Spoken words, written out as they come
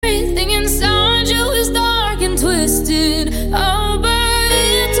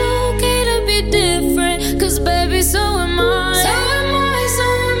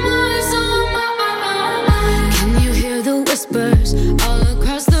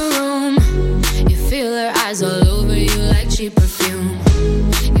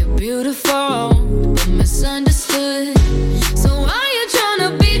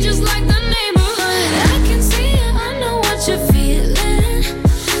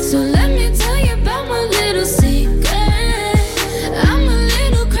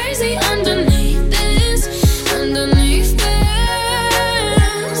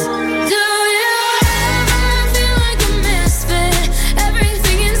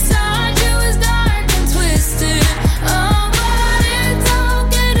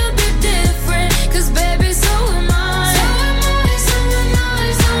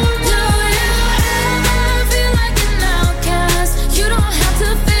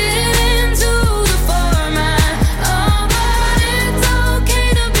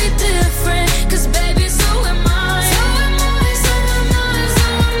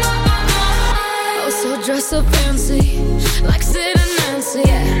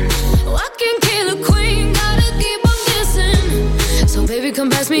come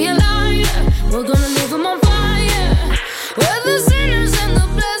pass me a lighter. We're gonna leave them on fire. We're the sinners and the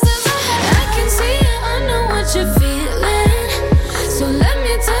blessings. I can see it, I know what you're feeling. So let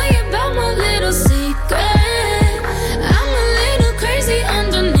me tell you about my little secret. I'm a little crazy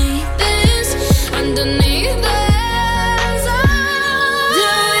underneath this, underneath this.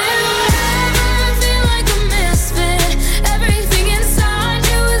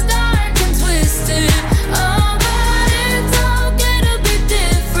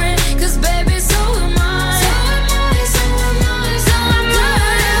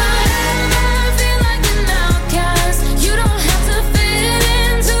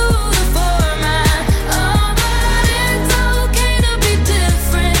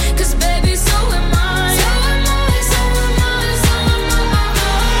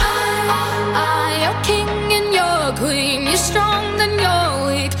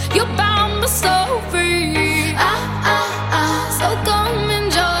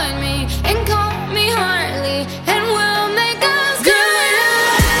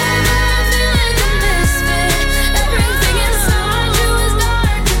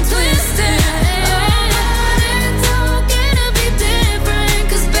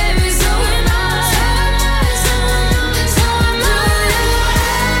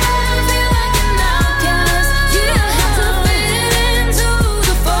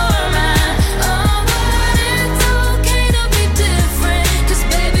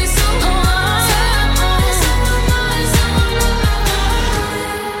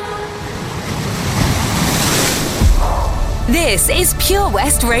 This is Pure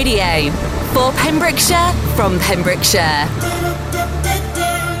West Radio for Pembrokeshire from Pembrokeshire.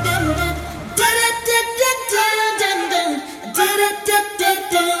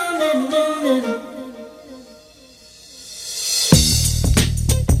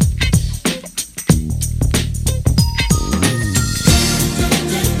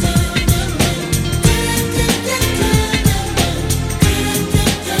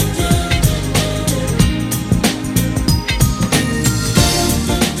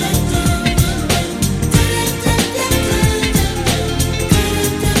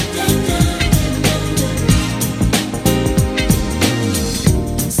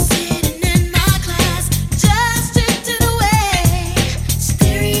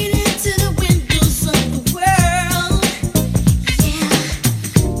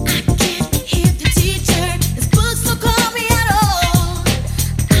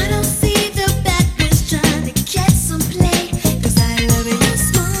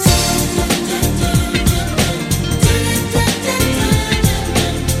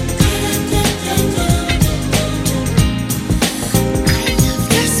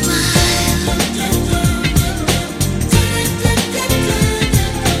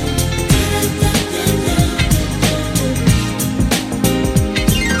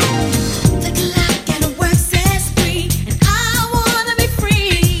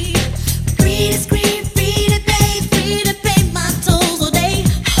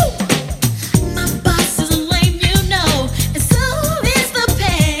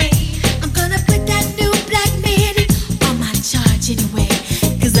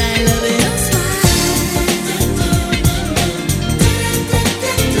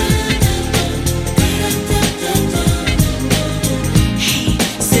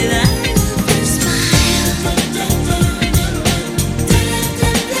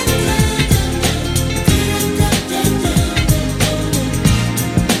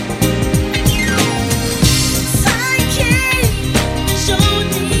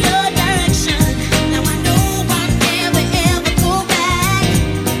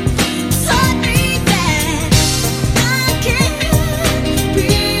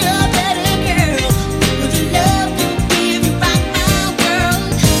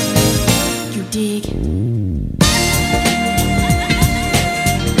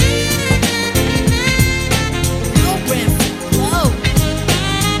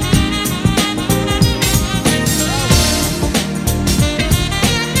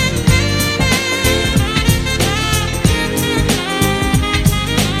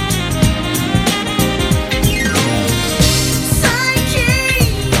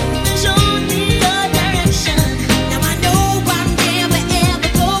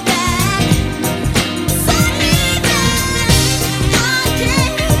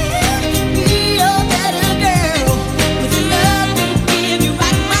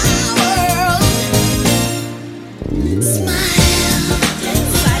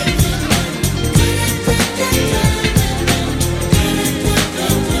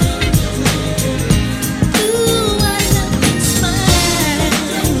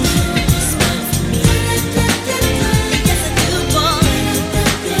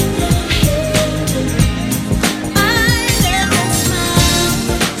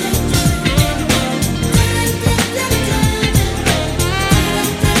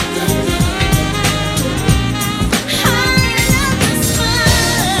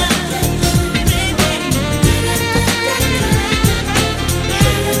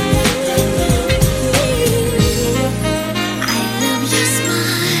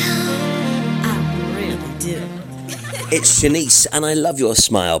 It's Shanice, and I love your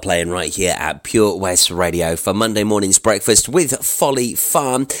smile, playing right here at Pure West Radio for Monday morning's breakfast with Folly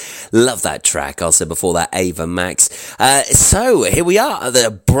Farm. Love that track. Also before that, Ava Max. So here we are,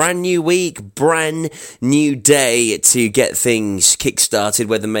 the brand new week, brand new day to get things kick-started,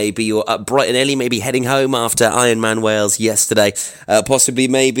 whether maybe you're up bright and early, maybe heading home after Ironman Wales yesterday. Possibly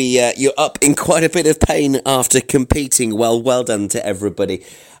maybe you're up in quite a bit of pain after competing. Well done to everybody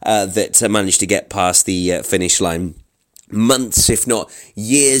that managed to get past the finish line. Months, if not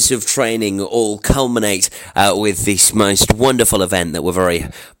years of training all culminate with this most wonderful event that we're very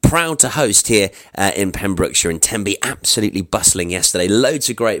proud to host here in Pembrokeshire, and Tenby absolutely bustling yesterday. Loads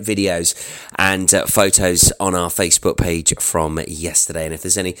of great videos and photos on our Facebook page from yesterday. And if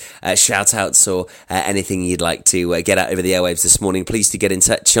there's any shout outs or anything you'd like to get out over the airwaves this morning, please do get in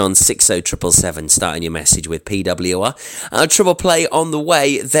touch on 60777, starting your message with PWR. Triple play on the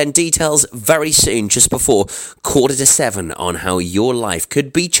way, then details very soon, just before 6:45, on how your life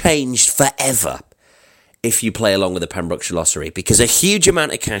could be changed forever if you play along with the Pembrokeshire Lottery, because a huge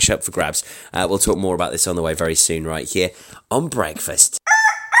amount of cash up for grabs. We'll talk more about this on the way very soon, right here on Breakfast.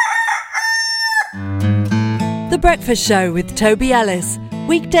 The Breakfast Show with Toby Ellis,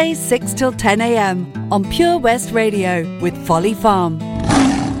 weekdays 6 till 10 a.m. on Pure West Radio with Folly Farm.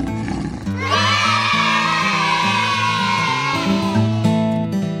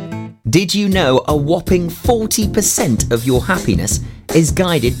 Did you know a whopping 40% of your happiness is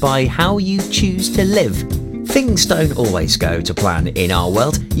guided by how you choose to live? Things don't always go to plan in our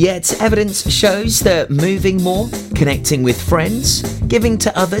world, yet evidence shows that moving more, connecting with friends, giving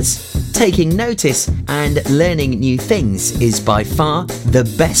to others, taking notice and learning new things is by far the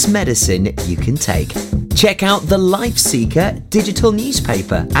best medicine you can take. Check out the Life Seeker digital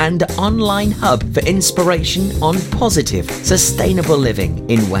newspaper and online hub for inspiration on positive, sustainable living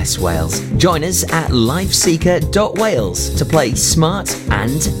in West Wales. Join us at lifeseeker.wales to play smart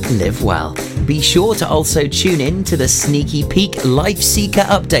and live well. Be sure to also tune in to the sneaky peek Life Seeker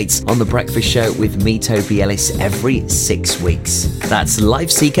updates on The Breakfast Show with me, Toby Ellis, every 6 weeks. That's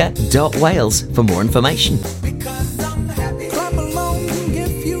lifeseeker.wales for more information.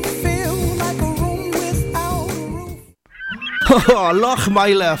 Oh,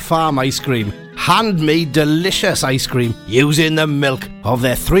 Lochmeyler Farm Ice Cream. Handmade delicious ice cream using the milk of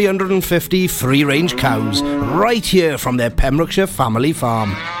their 350 free-range cows right here from their Pembrokeshire family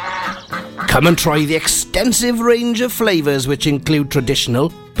farm. Come and try the extensive range of flavours which include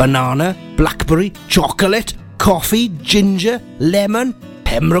traditional, banana, blackberry, chocolate, coffee, ginger, lemon,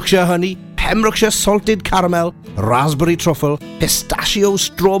 Pembrokeshire honey, Pembrokeshire salted caramel, raspberry truffle, pistachio,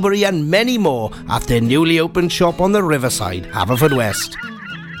 strawberry and many more at their newly opened shop on the Riverside, Haverfordwest.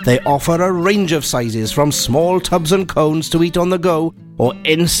 They offer a range of sizes from small tubs and cones to eat on the go or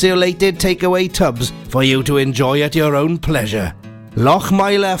insulated takeaway tubs for you to enjoy at your own pleasure.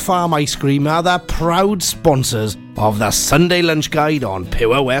 Lochmeyler Farm Ice Cream are the proud sponsors of the Sunday Lunch Guide on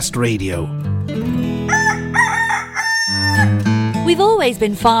Pure West Radio. We've always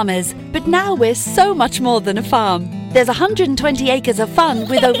been farmers, but now we're so much more than a farm. There's 120 acres of fun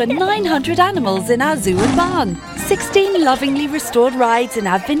with over 900 animals in our zoo and barn, 16 lovingly restored rides in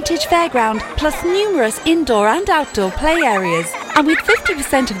our vintage fairground, plus numerous indoor and outdoor play areas. And with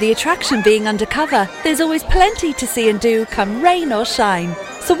 50% of the attraction being undercover, there's always plenty to see and do come rain or shine.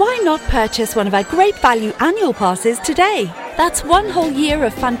 So why not purchase one of our great value annual passes today? That's one whole year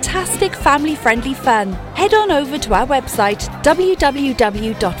of fantastic family-friendly fun. Head on over to our website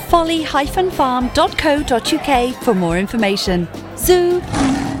www.folly-farm.co.uk for more information. Zoo,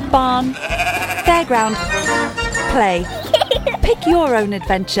 barn, fairground, play. Pick your own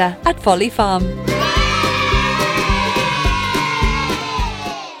adventure at Folly Farm.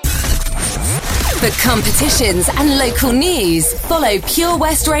 For competitions and local news, follow Pure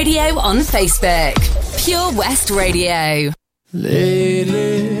West Radio on Facebook. Pure West Radio.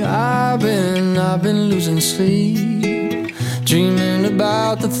 Lately, I've been losing sleep, dreaming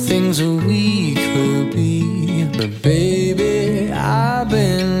about the things that we could be. But baby, I've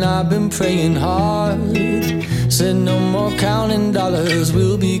been praying hard. Said no more counting dollars,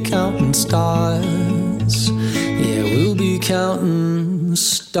 we'll be counting stars. Yeah, we'll be counting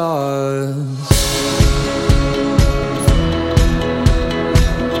stars.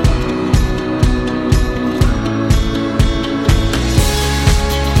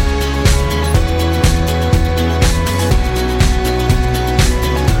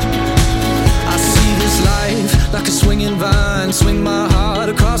 Like a swinging vine, swing my heart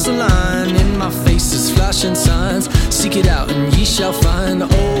across the line. In my face is flashing signs. Seek it out and ye shall find.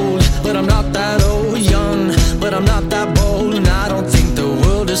 Old, but I'm not that old. Young, but I'm not that bold. And I don't think the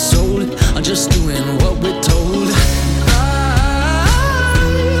world is sold. I'm just doing what we're told.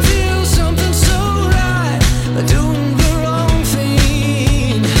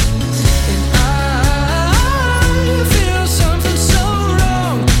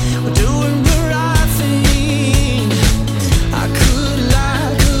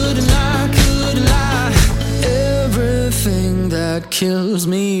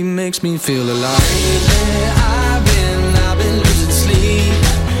 makes me feel alive. Lately I've been losing sleep,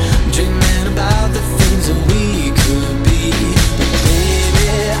 dreaming about the things that we could be. But baby,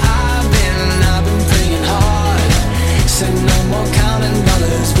 I've been praying hard. Said no more counting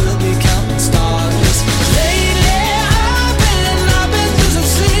dollars, we'll be counting stars. Lately I've been losing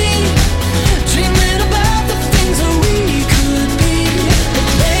sleep, dreaming about the things that we could be. But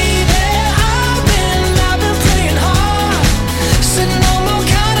baby, I've been praying hard. Said no more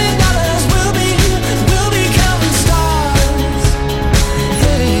counting dollars, we'll be counting stars.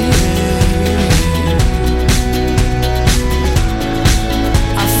 Hey.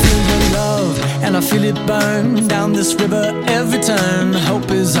 I feel your love and I feel it burn down this river every turn. Hope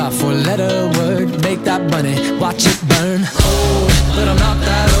is our four-letter word. Make that money, watch it burn. Old, but I'm not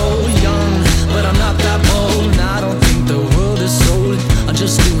that old. Young, but I'm not that bold. And I don't think the world is sold. I'm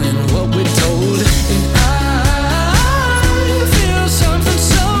just doing what we're told. And I feel something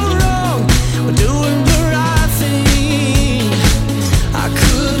so wrong. We're doing the right thing. I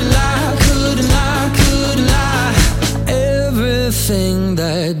could lie. Everything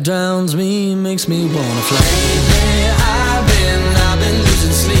that drowns me makes me wanna fly. Lately I've been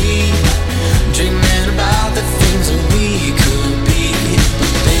losing sleep, dreaming about the things that we could be.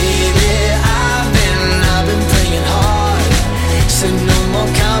 But baby, I've been praying hard. Said no more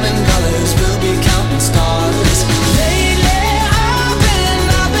counting dollars, we'll be counting stars. Lately I've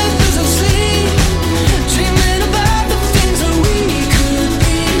been losing sleep, dreaming about the things that we could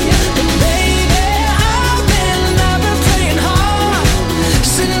be. But baby, I've been praying hard.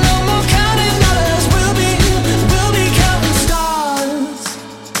 Said no more counting dollars, we'll be counting stars.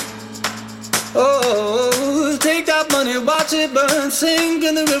 Oh, take that money, watch it burn, sink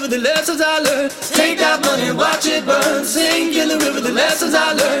in the river, the lessons I learned. Take that money, watch it burn, sink in the river, the lessons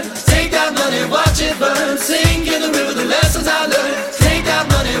I learned. Take that money, watch it burn, sink in the river, the lessons I learned. Take that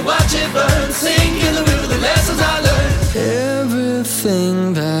money, watch it burn, sink in the river, the lessons I learned.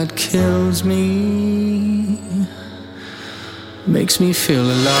 Everything that kills me makes me feel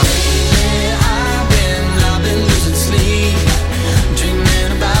alive. I've been losing sleep,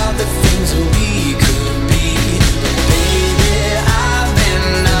 dreaming about the things that we could be. But baby, I've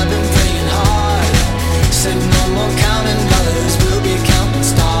been praying hard. Said no more counting dollars, we'll be counting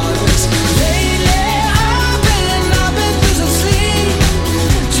stars. Lately I've been losing sleep,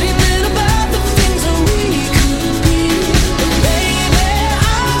 dreaming about the things that we could be. But baby,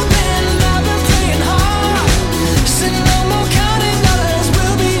 I've been praying hard. Said no more counting dollars,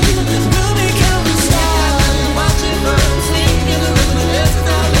 we'll be counting stars. Watch it burn, sink in the river, the lessons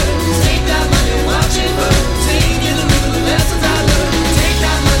I learned. Take that money, watch it burn, sink in the river, the lessons I learned. Take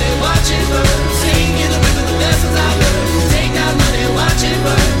that money, watch it burn, sink in the river, the lessons I learned. Take that money, watch it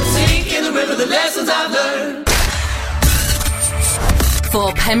burn, sink in the river, the lessons I learned. For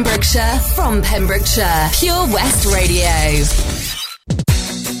Pembrokeshire, from Pembrokeshire, Pure West Radio.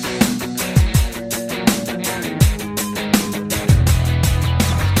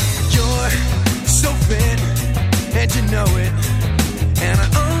 You're so fit, and you know it. And I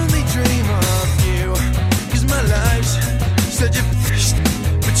only dream of you. 'Cause my life's such a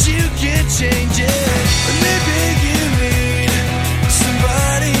but you can't change it. Maybe you need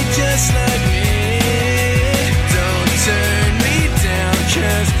somebody just like me. Don't turn me down,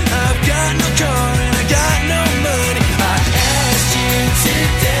 'cause I've got no car and I got no money. I asked you to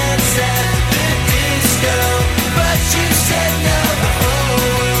dance at the disco, but you said no. The whole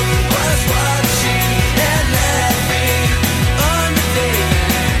world was watching and laughing on the day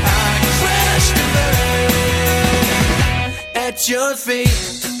that I crashed and burned at your feet.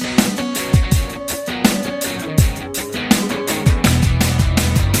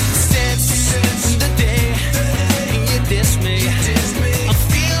 Since the day you dissed me, I'm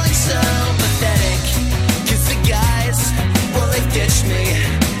feeling so pathetic. 'Cause the guys, well, they ditched me.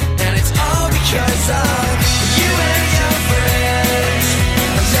 And it's all because of you and your friends.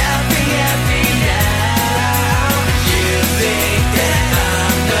 I'm laughing at me now. You think that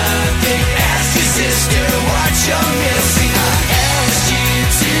I'm nothing. Ask your sister what you're missing. I asked you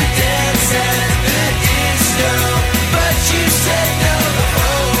to dance at the disco, but you said no. The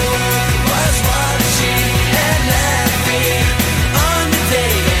whole world was watching and laughing on the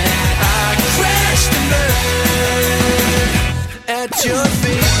day that I crashed and burned at your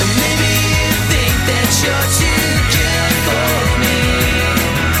feet. And maybe you think that you're too good for me.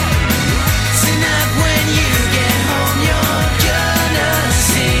 Tonight when you get home, you're gonna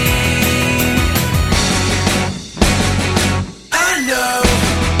see. I know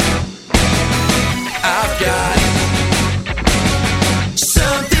I've got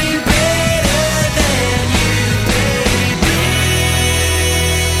something better than you, baby.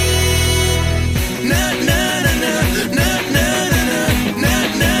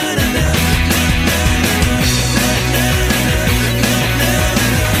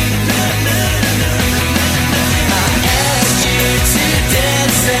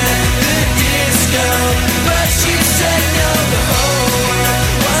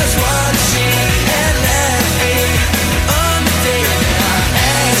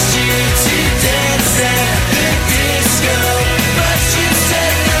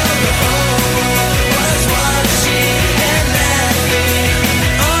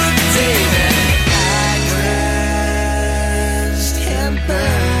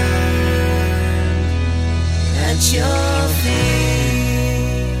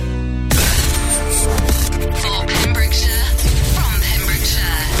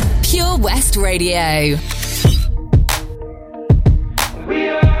 Pure West Radio.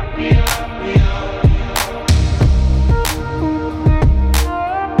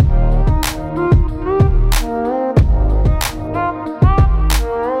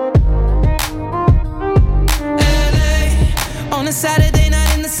 On a Saturday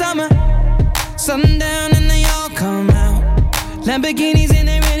night in the summer, sundown and they all come out. Lamborghinis and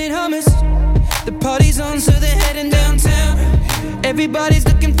they rented Hummers. The party's on, so they're heading downtown. Everybody's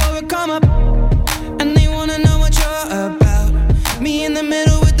looking for a come up, and they wanna know what you're about. Me in the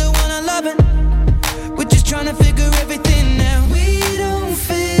middle with the one I love it. We're just trying to figure everything out. We don't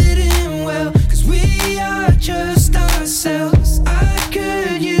fit in well, 'cause we are just ourselves. I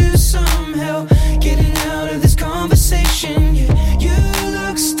could use some help getting out of this conversation. Yeah, you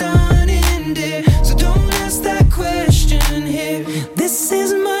look stunning, dear, so don't ask that question here. This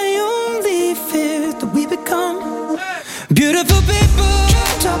is my only fear, that we become beautiful people.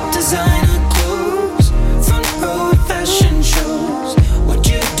 Top designer clothes, front row fashion shows. What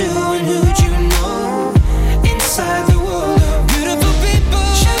you do and who'd you know? Inside the world of beautiful people.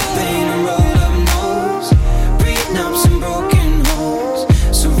 Champagne and rolled up nose, prenups and broken homes.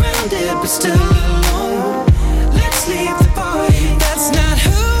 Surrounded but still alone. Let's leave the party. That's not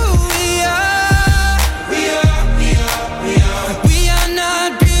who we are. We are not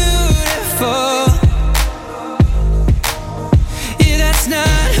beautiful. Yeah, that's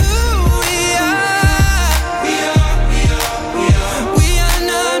not who we are. We are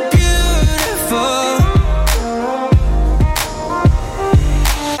not beautiful.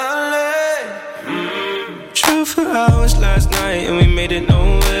 Drove for hours last night and we made it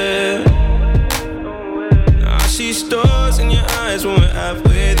nowhere. Now I see stars in your eyes when we're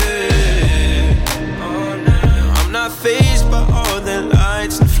halfway there. Now I'm not fazed by all the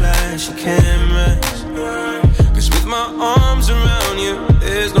lights and flashy cameras, 'cause with my arms around you,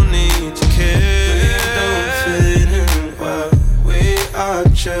 there's no need to care. We don't fit in well, we are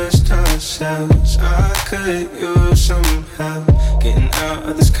just ourselves. I could use some help getting out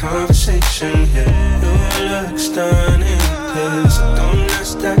of this conversation here. You look stunning, please, so don't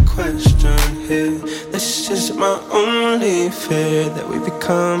ask that question here. This is my only fear, that we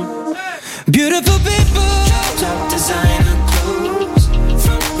become beautiful people. Top designer clothes,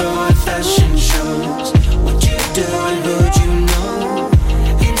 front row at fashion shows. What you do and who'd you know?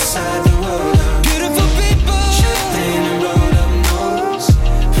 Inside the world of beautiful people. Champagne and rolled up nose,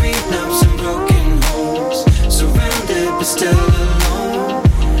 prenups and broken homes. Surrounded but still alone.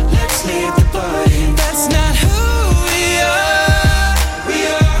 Let's leave the party. That's not who we are.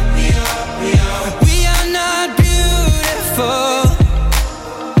 We are not beautiful.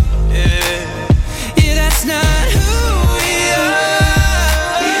 Yeah, that's not who we are.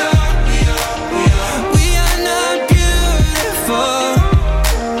 We are not beautiful.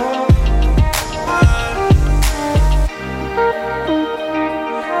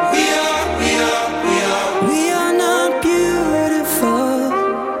 We are not beautiful.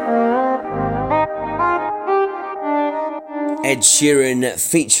 Ed Sheeran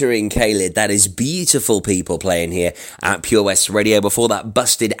featuring Khalid. That is Beautiful People playing here at Pure West Radio. Before that,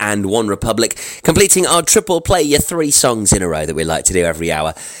 Busted and One Republic, completing our triple play, your 3 songs in a row that we like to do every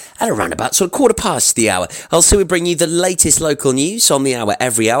hour. At around about sort of 1:15 the hour. Also, we bring you the latest local news on the hour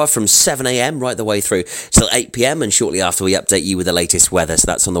every hour from 7am right the way through till 8pm, and shortly after we update you with the latest weather, so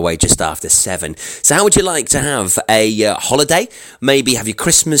that's on the way just after 7. So how would you like to have a holiday? Maybe have your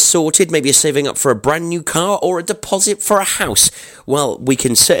Christmas sorted, maybe you're saving up for a brand new car or a deposit for a house. Well, we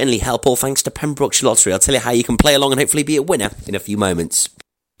can certainly help, all thanks to Pembrokeshire Lottery. I'll tell you how you can play along and hopefully be a winner in a few moments.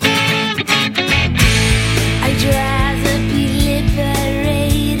 I'd rather be liberated.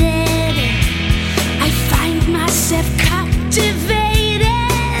 I find myself captivated.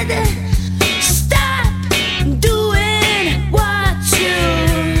 Stop doing what you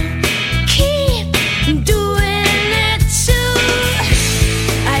keep doing it too.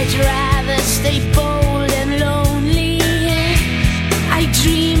 I'd rather stay bold and lonely. I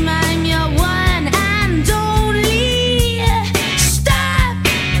dream I'm your one and only. Stop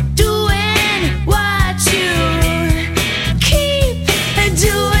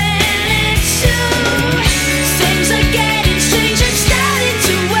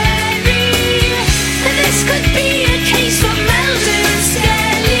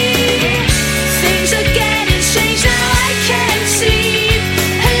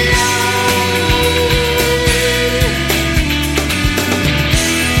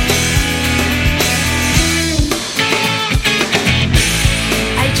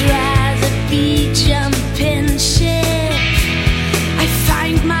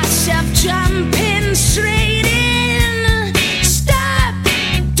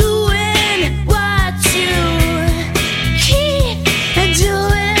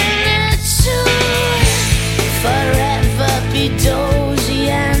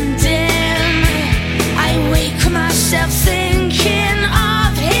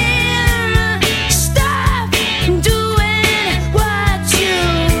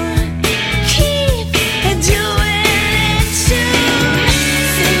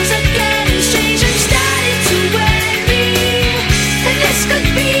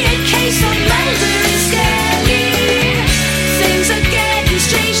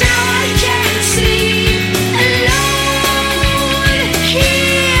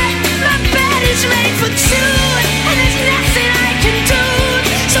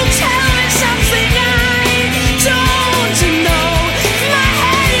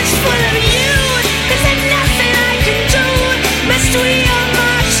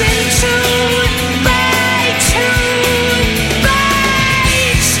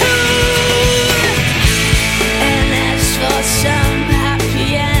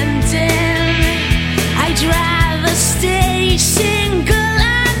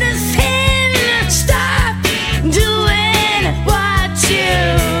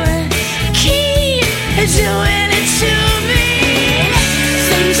doing it to me.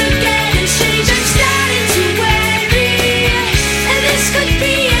 Things are getting strange, I'm starting to worry. And this could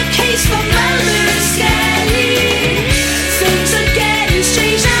be a case for Mulder and Scully. Things are getting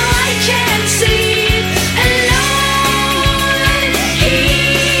strange, now I can't sleep alone here.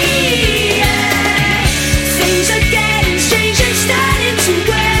 Things are getting strange, I'm starting to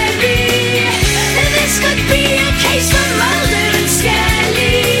worry. And this could be a case for Mulder and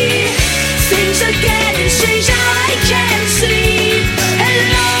Scully. Things are getting strange, now I can't sleep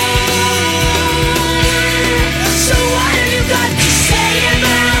alone. So what have you got to say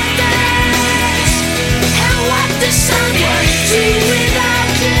about that? And what does someone do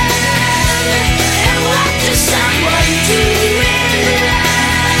without love? And what does someone do with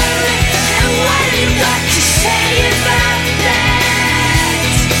love? And what have you got to say about that?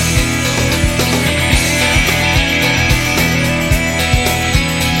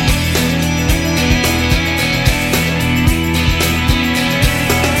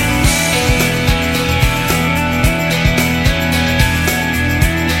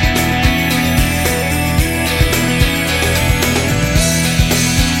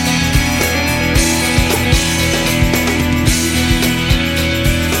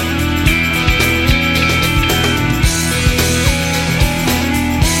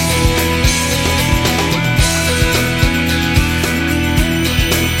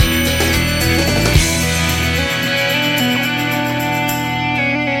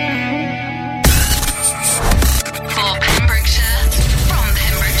 For Pembrokeshire, from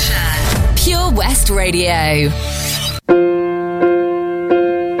Pembrokeshire. Pure West Radio.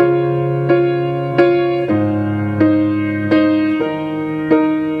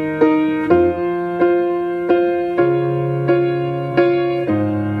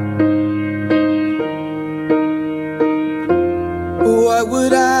 What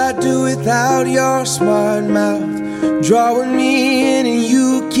would I do without your smart mouth? Drawing me in and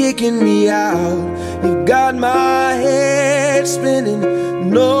you kicking me out. You've got my head spinning,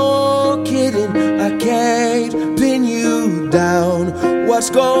 no kidding. I can't pin you down. What's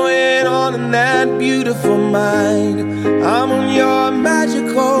going on in that beautiful mind? I'm on your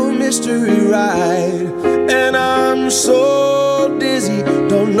magical mystery ride, and I'm so dizzy,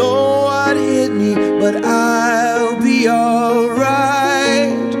 don't know what hit me, but I'll be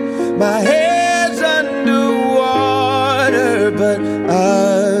alright. My head's underwater, but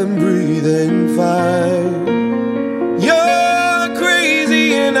I'm breathing fine. You're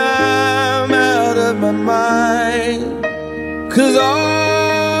crazy and I'm out of my mind, 'cause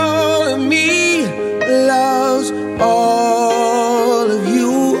all of me loves all of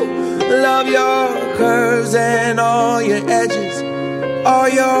you. Love your curves and all your edges, all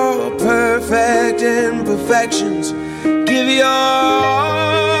your perfect imperfections. Give your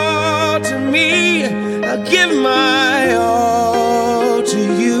all to me, I'll give my all to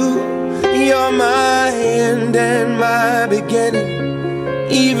you. You're my end and my beginning.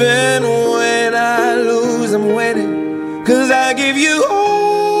 Even when I lose, I'm winning, 'cause I give you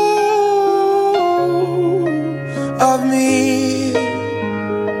all of me,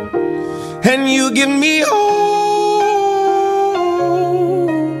 and you give me all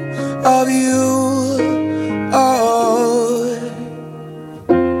of you. Oh,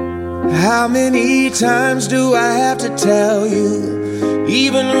 how many times do I have to tell you?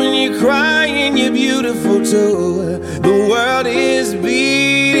 Even when you're crying, you're beautiful too. The world is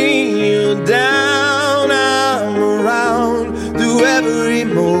beating you down. I'm around through every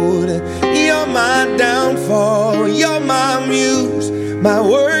mood. You're my downfall, you're my muse, my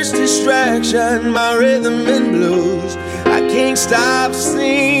worst distraction, my rhythm and blues. I can't stop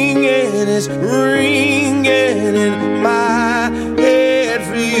singing, it's ringing in my head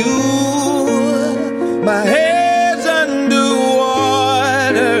for you. My head's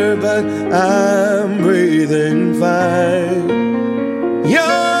underwater, but I'm breathing fine.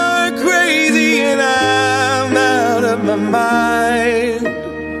 You're crazy and I'm out of my mind,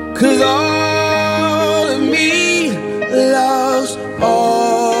 'cause all of me loves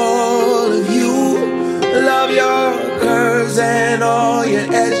all of you. Love your curves and all your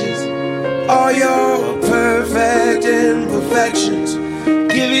edges, all your perfect imperfections.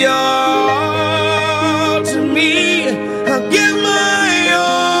 Give your all to me, I'll give my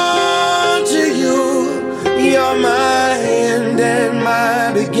all to you. You're my end and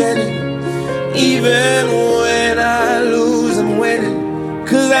my beginning. Even when I lose, I'm winning,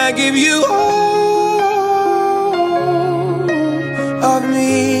 'cause I give you all of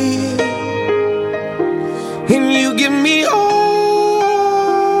me, and you give me all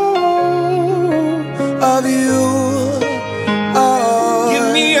of you. Oh, give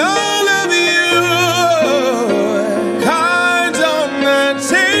me all of you.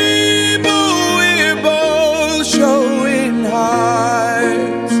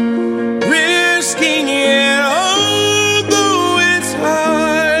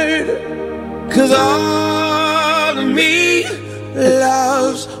 'cause all of me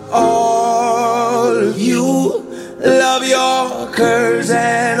loves all of you. Love your curves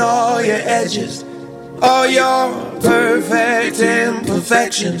and all your edges, all your perfect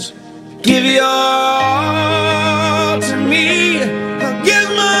imperfections. Give your all to me, I'll give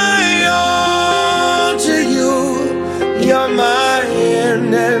my all to you. You're my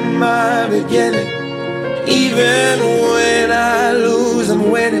end and my beginning. Even when I lose, I'm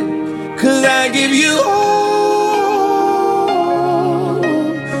winning, 'cause I give you all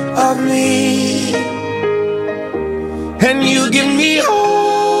of me, and you give me all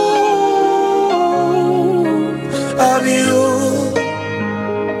of you.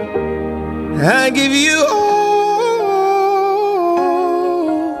 I give you all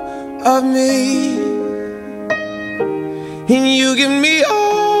of me, and you give me all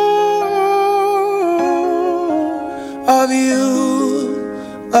of you.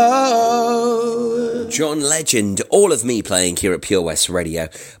 Oh. John Legend, All of Me, playing here at Pure West Radio.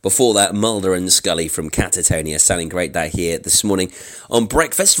 Before that, Mulder and Scully from Catatonia, sounding great there here this morning on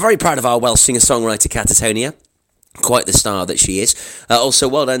Breakfast. Very proud of our Welsh singer-songwriter Catatonia. Quite the star that she is. Also,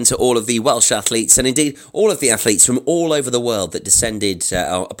 well done to all of the Welsh athletes, and indeed all of the athletes from all over the world that descended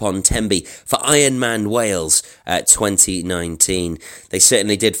upon Tenby for Ironman Wales 2019. They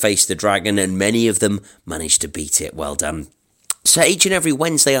certainly did face the dragon, and many of them managed to beat it. Well done. So each and every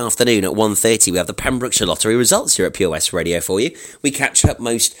Wednesday afternoon at 1:30 we have the Pembrokeshire Lottery results here at Pure West Radio for you. We catch up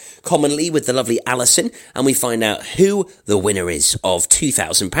most commonly with the lovely Alison and we find out who the winner is of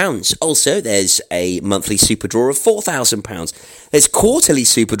 £2,000. Also, there's a monthly super draw of £4,000. There's quarterly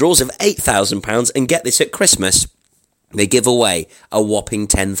super draws of £8,000, and get this, at Christmas they give away a whopping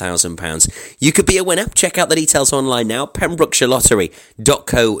 £10,000. You could be a winner. Check out the details online now,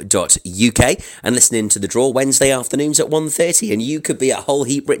 pembrokeshirelottery.co.uk, and listen in to the draw Wednesday afternoons at 1:30, and you could be a whole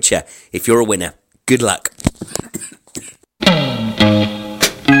heap richer if you're a winner. Good luck.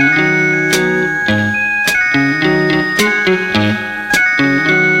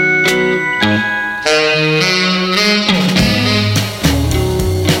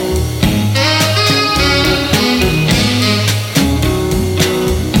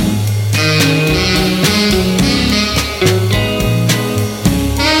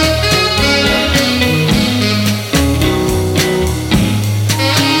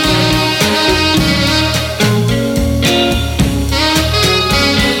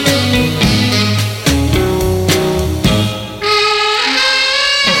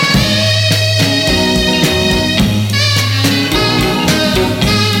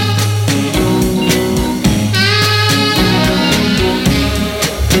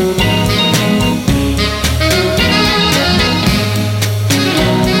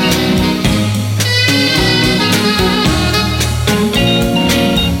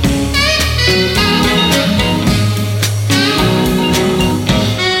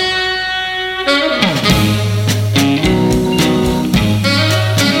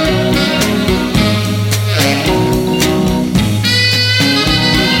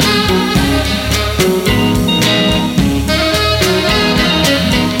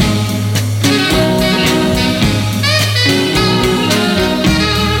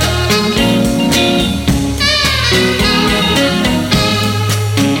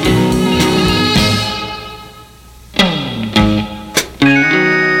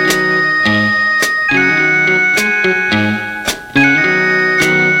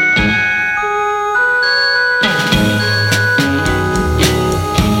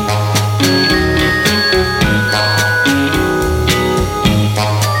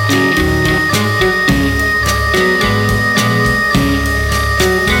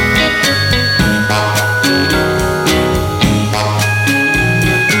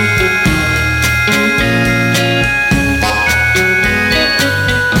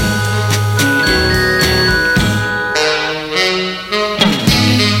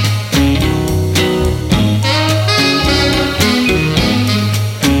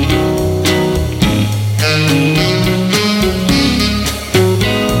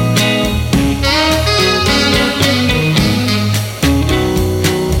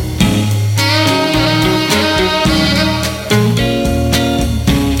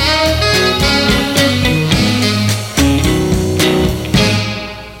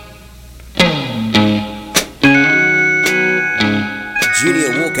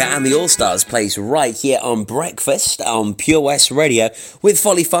 And the All-Stars plays right here on Breakfast on Pure West Radio with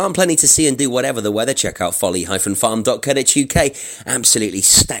Folly Farm. Plenty to see and do whatever the weather. Check out folly-farm.co.uk. Absolutely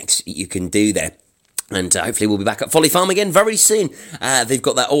stacked you can do there. And hopefully we'll be back at Folly Farm again very soon. They've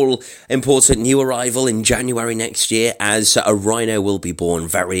got that all-important new arrival in January next year as a rhino will be born.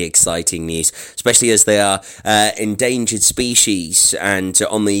 Very exciting news, especially as they are endangered species and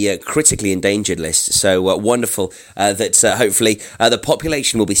on the critically endangered list. So wonderful that hopefully the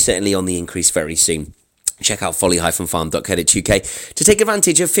population will be certainly on the increase very soon. Check out folly-farm.co.uk to take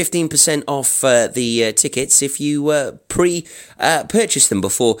advantage of 15% off the tickets if you purchase them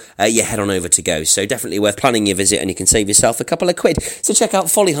before you head on over to go. So definitely worth planning your visit and you can save yourself a couple of quid. So check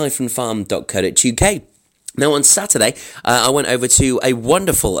out folly-farm.co.uk. Now on Saturday, I went over to a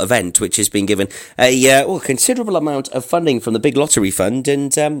wonderful event which has been given a considerable amount of funding from the Big Lottery Fund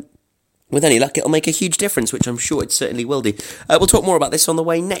and... with any luck, it'll make a huge difference, which I'm sure it certainly will do. We'll talk more about this on the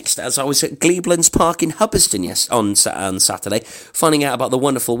way next, as I was at Gleeblands Park in Hubberston on Saturday, finding out about the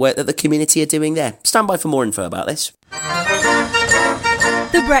wonderful work that the community are doing there. Stand by for more info about this.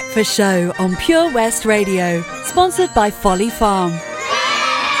 The Breakfast Show on Pure West Radio, sponsored by Folly Farm.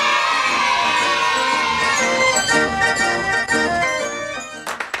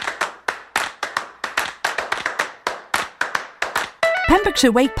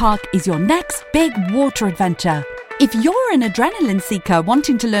 Pembrokeshire Wake Park is your next big water adventure. If you're an adrenaline seeker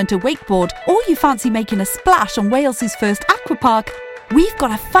wanting to learn to wakeboard or you fancy making a splash on Wales's first aquapark, we've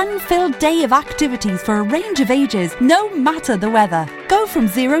got a fun-filled day of activities for a range of ages, no matter the weather. Go from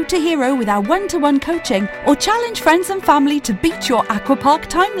zero to hero with our one-to-one coaching or challenge friends and family to beat your aquapark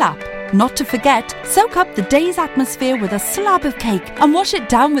time lap. Not to forget, soak up the day's atmosphere with a slab of cake and wash it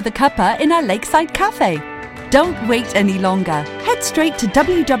down with a cuppa in our lakeside cafe. Don't wait any longer. Head straight to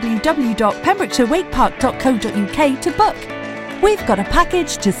www.pembrokeshirewakepark.co.uk to book. We've got a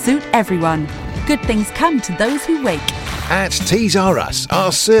package to suit everyone. Good things come to those who wake. At Tees R Us,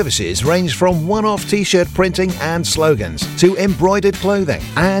 our services range from one-off t-shirt printing and slogans to embroidered clothing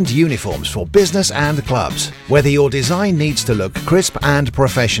and uniforms for business and clubs. Whether your design needs to look crisp and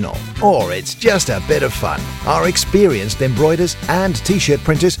professional or it's just a bit of fun, our experienced embroiders and t-shirt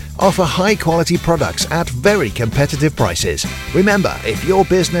printers offer high-quality products at very competitive prices. Remember, if your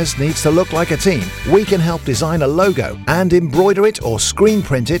business needs to look like a team, we can help design a logo and embroider it or screen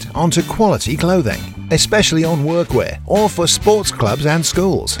print it onto quality clothing, especially on workwear or for sports clubs and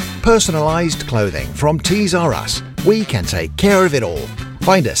schools. Personalised clothing from Tees R Us. We can take care of it all.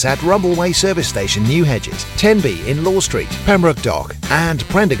 Find us at Rumbleway Service Station, New Hedges, 10B in Law Street, Pembroke Dock and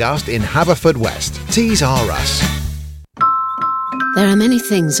Prendergast in Haverfordwest. Tees R Us. There are many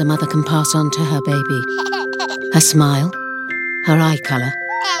things a mother can pass on to her baby. Her smile, her eye colour,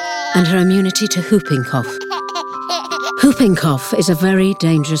 and her immunity to whooping cough. Whooping cough is a very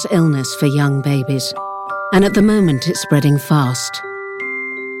dangerous illness for young babies, and at the moment it's spreading fast.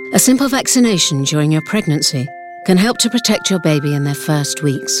 A simple vaccination during your pregnancy can help to protect your baby in their first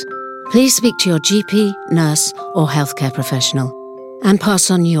weeks. Please speak to your GP, nurse or healthcare professional and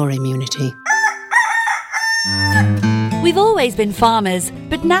pass on your immunity. We've always been farmers,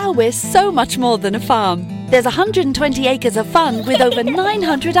 but now we're so much more than a farm. There's 120 acres of fun with over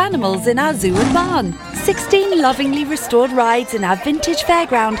 900 animals in our zoo and barn. 16 lovingly restored rides in our vintage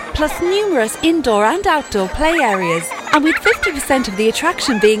fairground, plus numerous indoor and outdoor play areas. And with 50% of the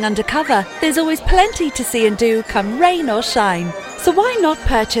attraction being undercover, there's always plenty to see and do come rain or shine. So why not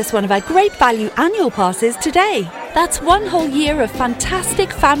purchase one of our great value annual passes today? That's one whole year of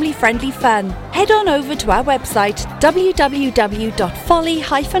fantastic family-friendly fun. Head on over to our website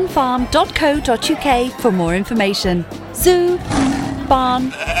www.folly-farm.co.uk for more information. Zoo,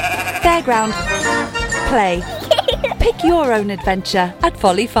 barn, fairground, play. Pick your own adventure at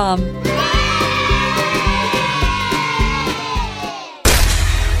Folly Farm.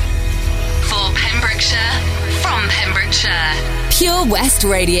 For Pembrokeshire, from Pembrokeshire, Pure West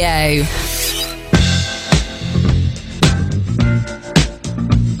Radio.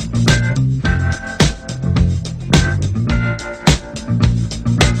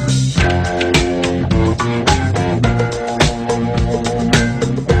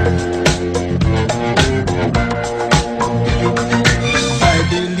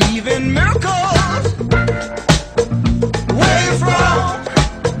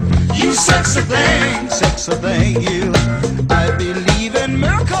 Sexy thing, you. I believe in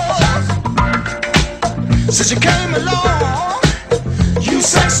miracles. Since you came along, you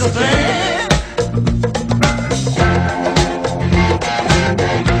sexy thing.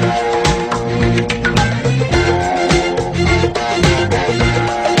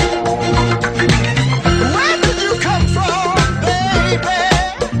 Where did you come from, baby?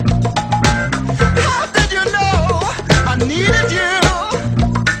 How did you know I needed you?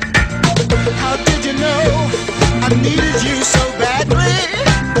 How did you know I needed you so badly?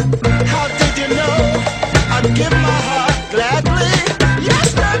 How did you know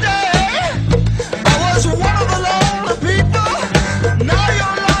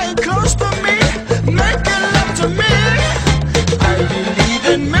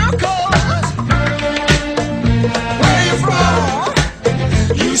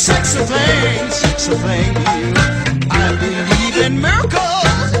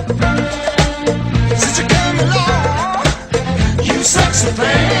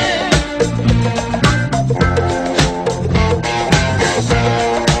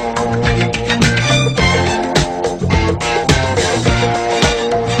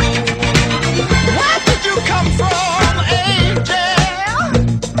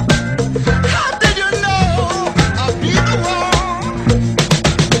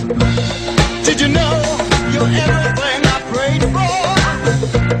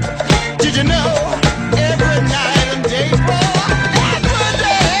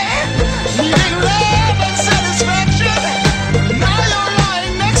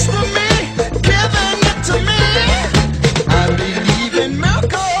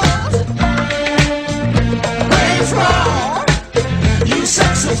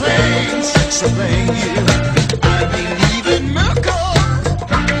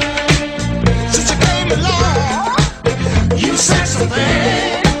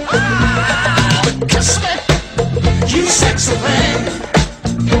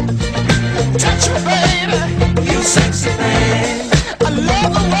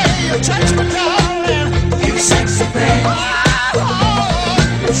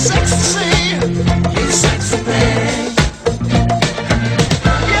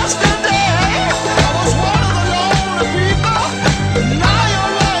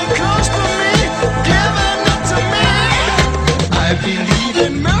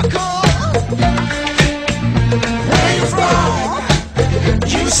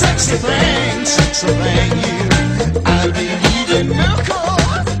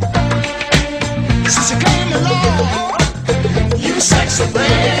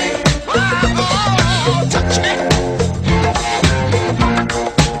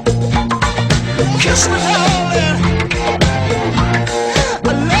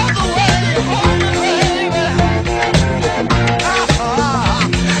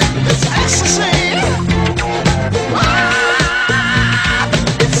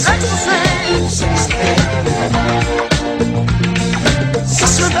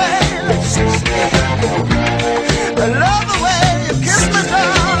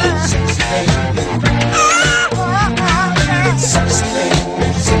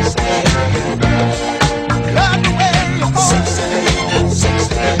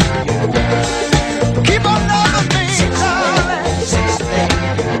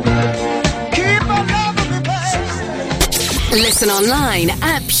Listen online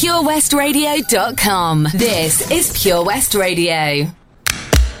at purewestradio.com. This is Pure West Radio.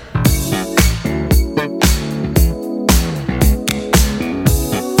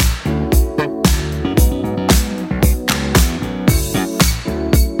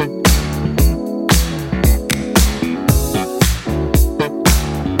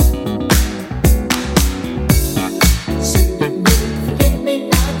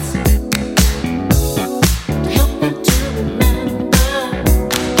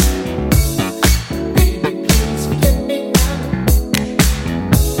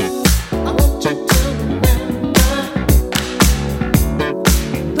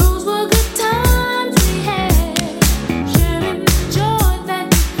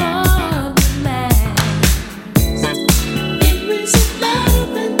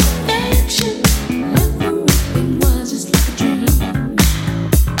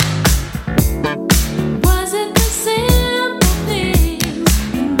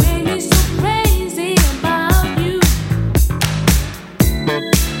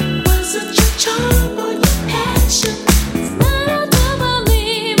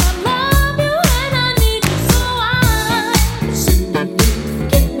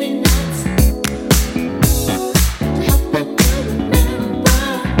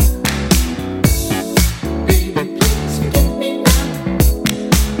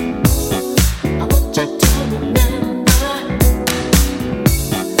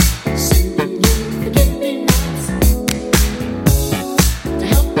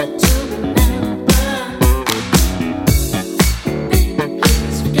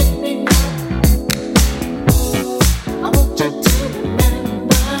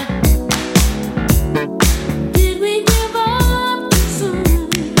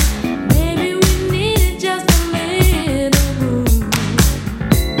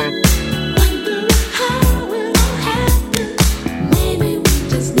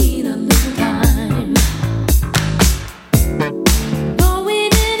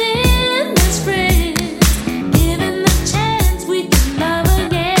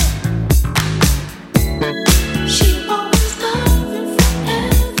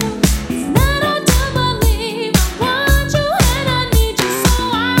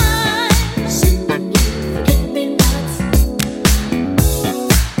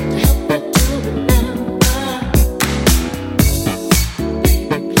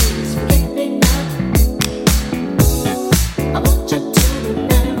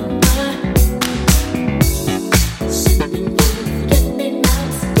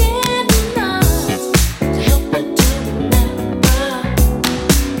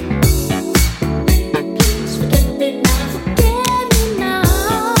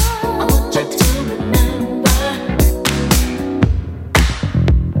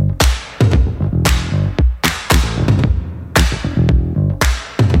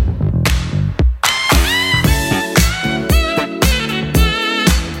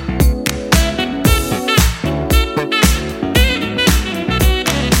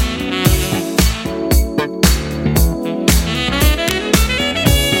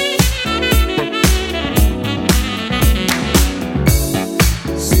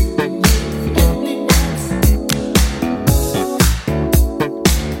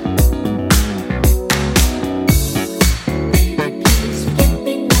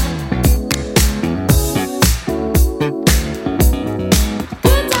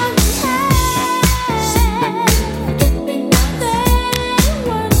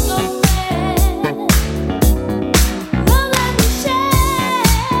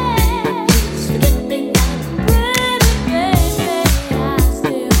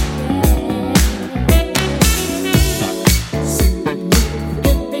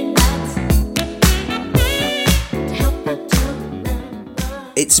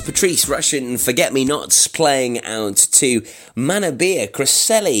 It's Patrice Russian Forget-Me-Nots playing out to Manabia,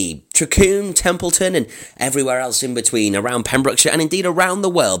 Cresselly, Tracombe, Templeton and everywhere else in between around Pembrokeshire and indeed around the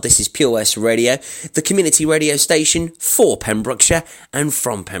world. This is Pure West Radio, the community radio station for Pembrokeshire and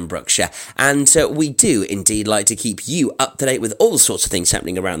from Pembrokeshire. And we do indeed like to keep you up to date with all sorts of things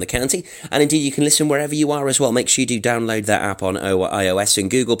happening around the county. And indeed you can listen wherever you are as well. Make sure you do download that app on iOS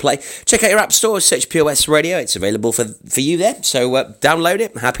and Google Play. Check out your app store, search Pure West Radio. It's available for you there. So download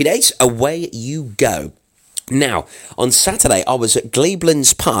it. Happy days. Away you go. Now, on Saturday, I was at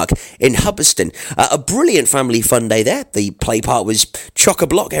Gleeblands Park in Hubberston. A brilliant family fun day there. The play park was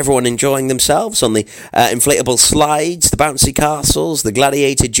chock-a-block, everyone enjoying themselves on the inflatable slides, the bouncy castles, the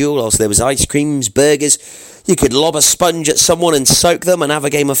gladiator duel. Also, there was ice creams, burgers. You could lob a sponge at someone and soak them and have a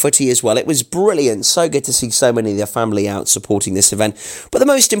game of footy as well. It was brilliant. So good to see so many of their family out supporting this event. But the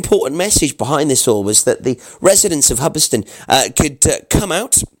most important message behind this all was that the residents of Hubberston could come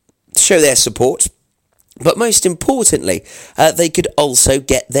out, show their support. But most importantly, they could also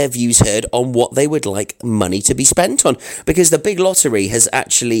get their views heard on what they would like money to be spent on. Because the big lottery has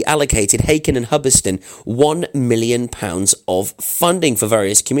actually allocated Haken and Hubberston £1 million of funding for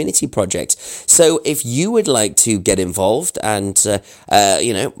various community projects. So if you would like to get involved and,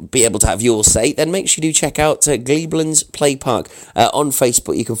 be able to have your say, then make sure you do check out Gleeblands Play Park on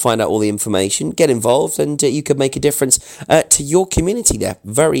Facebook. You can find out all the information, get involved, and you could make a difference to your community there.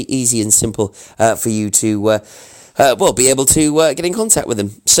 Very easy and simple for you to be able to get in contact with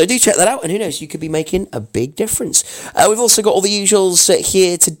them. So do check that out, and who knows, you could be making a big difference. We've also got all the usuals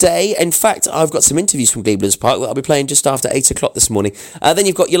here today. In fact, I've got some interviews from Gleeblands Park that I'll be playing just after 8 o'clock this morning. Then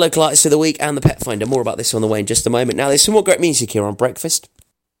you've got your local artist of the week and the Pet Finder. More about this on the way in just a moment. Now, there's some more great music here on Breakfast.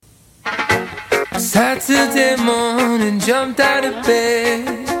 Saturday morning, jumped out of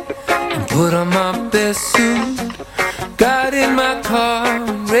bed and put on my best suit. Got in my car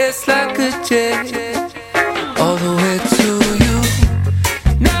and raced like a jet all the way to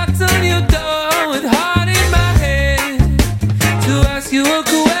you. Knocked on your door with heart in my hand to ask you a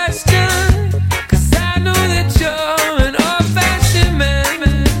question, 'cause I know that you're an old-fashioned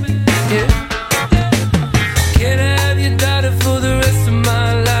man. Yeah. Can I have your daughter for the rest of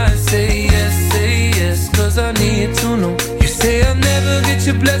my life? Say yes, 'cause I need to know. You say I'll never get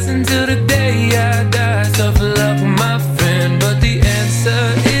your blessing till the day I die. Tough luck, my friend, but the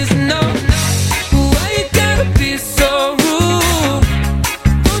answer is no. Why you gotta be so rude?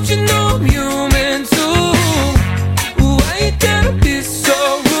 Don't you know I'm human too? Why you gotta be so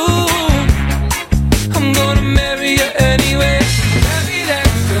rude? I'm gonna marry you anyway. Marry that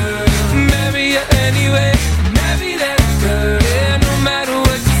girl. Marry you anyway. Marry that girl. Yeah, no matter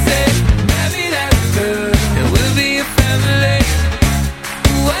what you say. Marry that girl. And we'll be a family.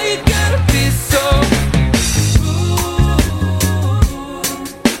 Why you gotta be so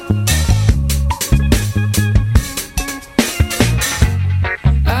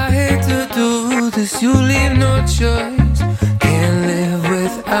you leave no choice, can't live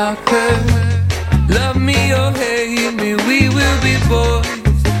without her. Love me or hate me, we will be boys,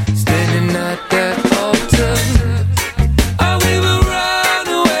 standing at that altar. Or we will run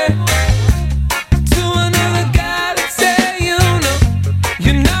away to another guy to say you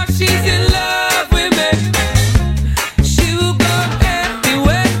know she's in love with me. She will go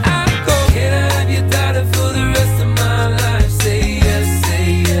everywhere I go. Can I have your daughter for the rest of my life? Say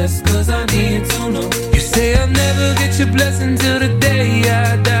yes, 'cause I need to know. Say I'll never get your blessing till the day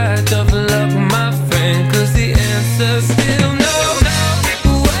I die. Tough luck, my friend, 'cause the answer's still no.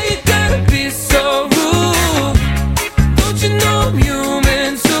 Why you gotta be so rude? Don't you know I'm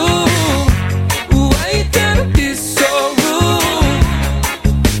human too? Why you gotta be so rude?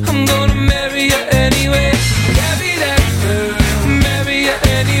 I'm gonna marry you anyway. Marry that girl. Marry you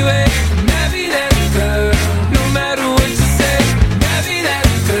anyway. Marry that girl. No matter what you say. Marry that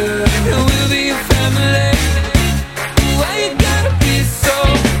girl. And we'll be a family. Why you gotta be so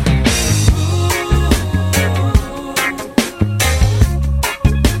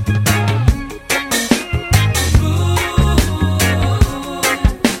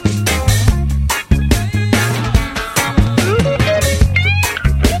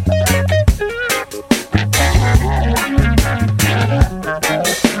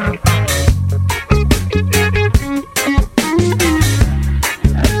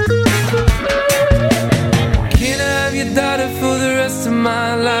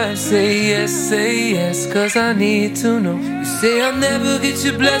Say yes, 'cause I need to know. You say I'll never get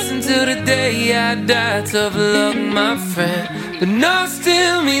your blessing till the day I die. Tough luck, my friend, but no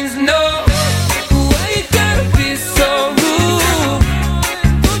still means no. Why you gotta be so rude?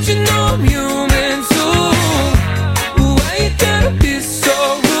 Don't you know I'm human too? Why you gotta be so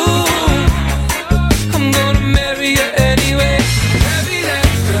rude?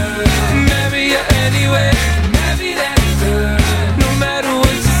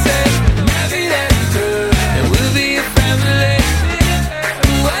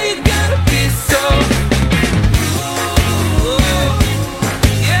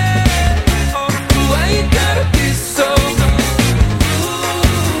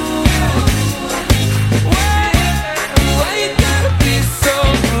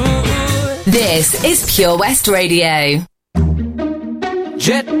 is Pure West Radio.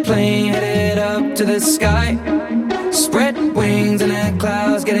 Jet plane headed up to the sky. Spread wings and the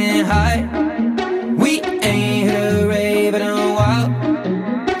clouds getting high. We ain't hit a rave in a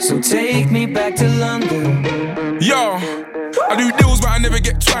while, so take me back to London. Yo, I do deals but I never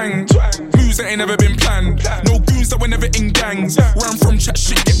get twanged. Moves that ain't never been planned. No goons that were never in gangs. Where I'm from, chat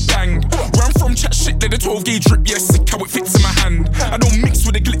shit get banged. Where I'm from, chat shit, let the 12 gauge drip. Yeah, sick how it fits in my hand. I don't mix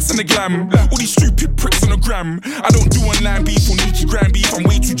with the glitz and the glam. All these stupid pricks on the gram. I don't do online beef or Nikki gram beef. I'm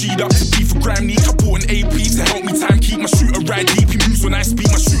way too G'd up to beef for gram. Need I bought an AP to help me time keep my shooter ride. Deep he moves when I speed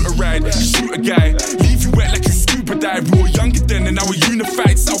my shooter ride. Shoot a guy, leave you wet like you scuba dive. We were younger then and now we're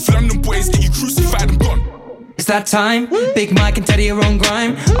unified. South London boys get you crucified and gone. It's that time, Big Mike and Teddy are on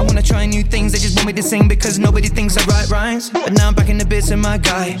grime. I wanna try new things, they just want me to sing because nobody thinks I write rhymes. But now I'm back in the biz and my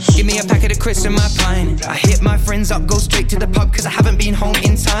guy, give me a packet of crisps and my pine. I hit my friends up, go straight to the pub cause I haven't been home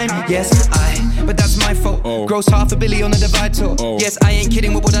in time. Yes, but that's my fault. Gross $500 million on the Divide tour. Yes, I ain't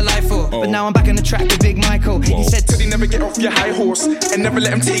kidding, what would I lie for? But now I'm back on the track with Big Michael. He said, Teddy, never get off your high horse and never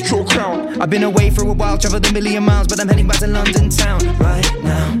let him take your crown. I've been away for a while, traveled a million miles, but I'm heading back to London town right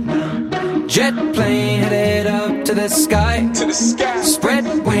now. Jet plane headed up to the sky. Spread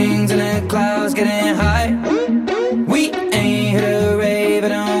wings and the clouds getting high. We ain't hit a rave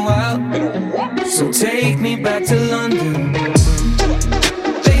in a while, so take me back to London.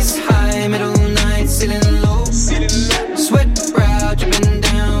 Bass high, middle night, ceiling low. Sweat brow dripping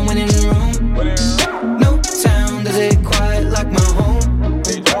down when in room. No town does it quite like my home,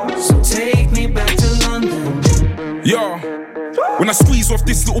 so take me back to London. Yo, when I squeeze off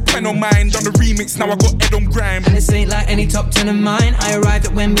this little pen on mine, done the remix, now I got Ed on grime. And this ain't like any top 10 of mine. I arrived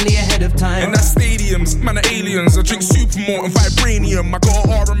at Wembley ahead of time. And that's stadiums, man are aliens. I drink Supermalt and Vibranium. I got a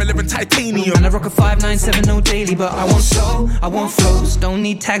RM11 titanium. And I rock a 597 no daily, but I want soul, I want flows. Don't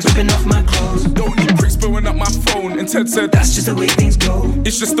need tags ripping off my clothes. Don't need bricks blowing up my phone. And Ted said, that's just the way things go.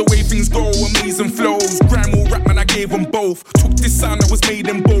 It's just the way things go, amazing flows. Grime or rap, man, I gave them both. Took this sound that was made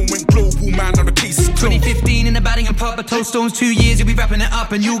in bone, went global, man, now the case is closed. 2015 in the batting and pub, I told Stones 2 years, you'll be wrapping it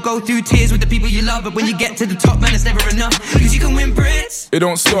up. And you'll go through tears with the people you love. But when you get to the top, man, it's never enough. Cause you can win Brits, it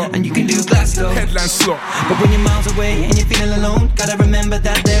don't stop. And you can do Glasgow, headline slot. But when you're miles away and you're feeling alone, gotta remember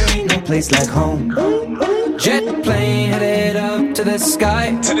that there ain't no place like home. Jet plane headed up to the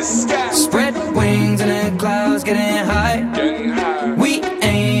sky. Spread wings and the clouds getting high. We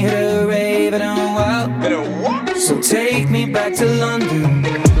ain't hit a rave in a while, so take me back to London.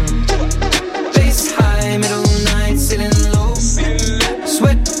 Bass high, middle night, ceiling low.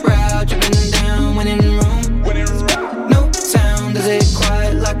 Sweat brow dripping down when in room. No town does it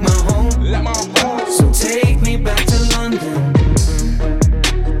quite like my home, so take me back to London.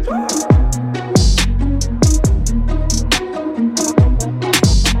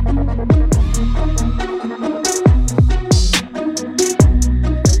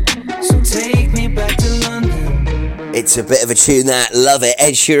 It's a bit of a tune that, love it.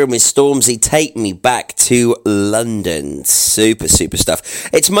 Ed Sheeran with Stormzy, Take Me Back to London. Super, super stuff.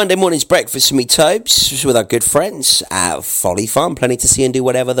 It's Monday morning's breakfast with me, Tobes, with our good friends at Folly Farm. Plenty to see and do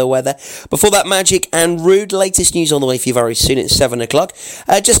whatever the weather. Before that, Magic and Rude. Latest news on the way for you very soon at 7 o'clock.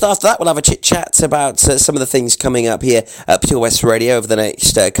 Just after that, we'll have a chit-chat about some of the things coming up here at Pure West Radio over the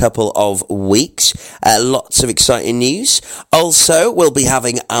next couple of weeks. Lots of exciting news. Also, we'll be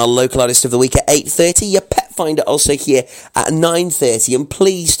having our local artist of the week at 8:30. Your pet finder also here at 9:30, and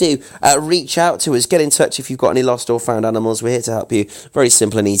please do reach out to us, get in touch if you've got any lost or found animals. We're here to help you. Very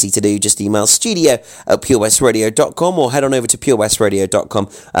simple and easy to do. Just email studio@purewestradio.com or head on over to purewestradio.com.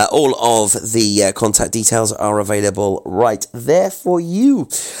 All of the contact details are available right there for you.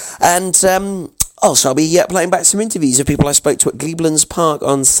 And also, I'll be playing back some interviews of people I spoke to at Glebelands Park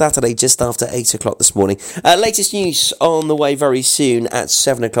on Saturday just after 8 o'clock this morning. Latest news on the way very soon at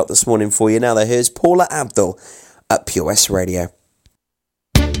 7 o'clock this morning for you. Now, here's Paula Abdul at Pure West Radio.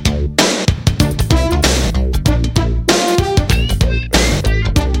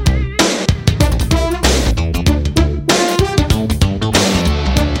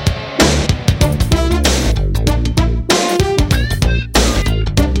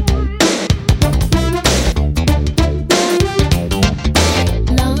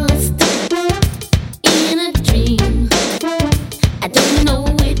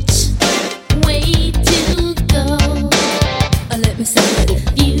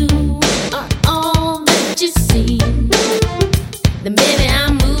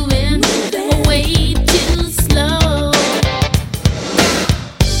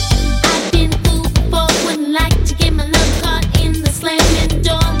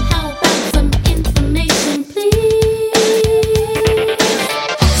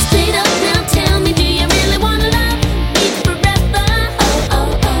 Straight up now, tell me,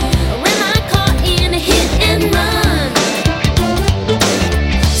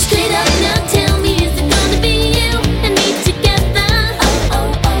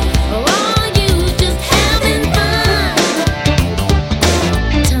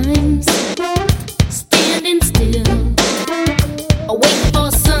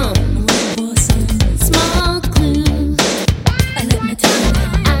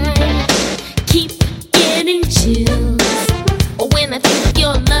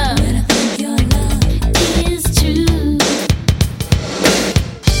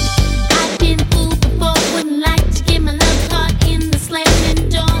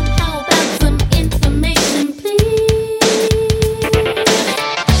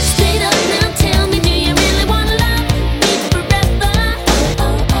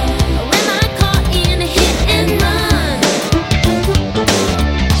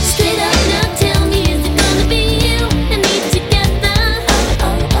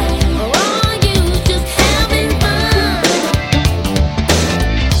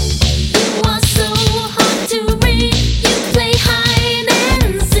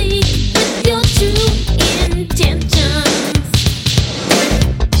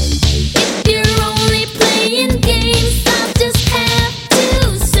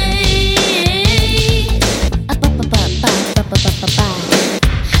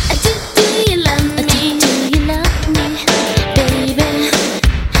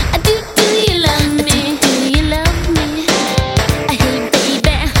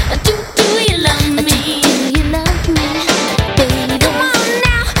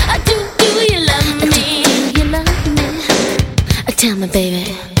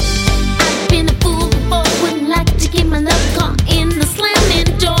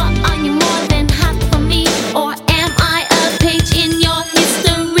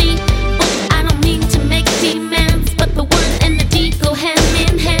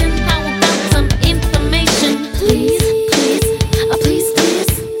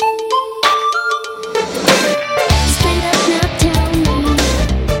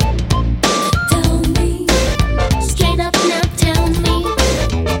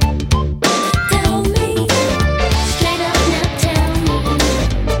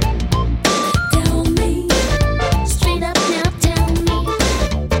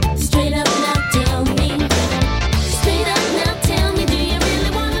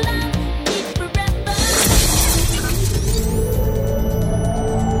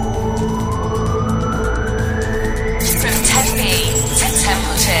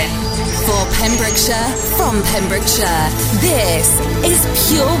 Pembrokeshire, from Pembrokeshire. This is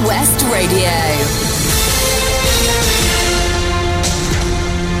Pure West Radio.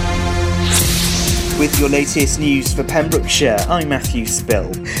 With your latest news for Pembrokeshire, I'm Matthew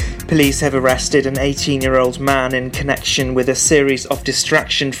Spill. Police have arrested an 18-year-old man in connection with a series of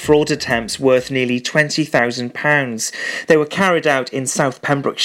distraction fraud attempts worth nearly £20,000. They were carried out in South Pembrokeshire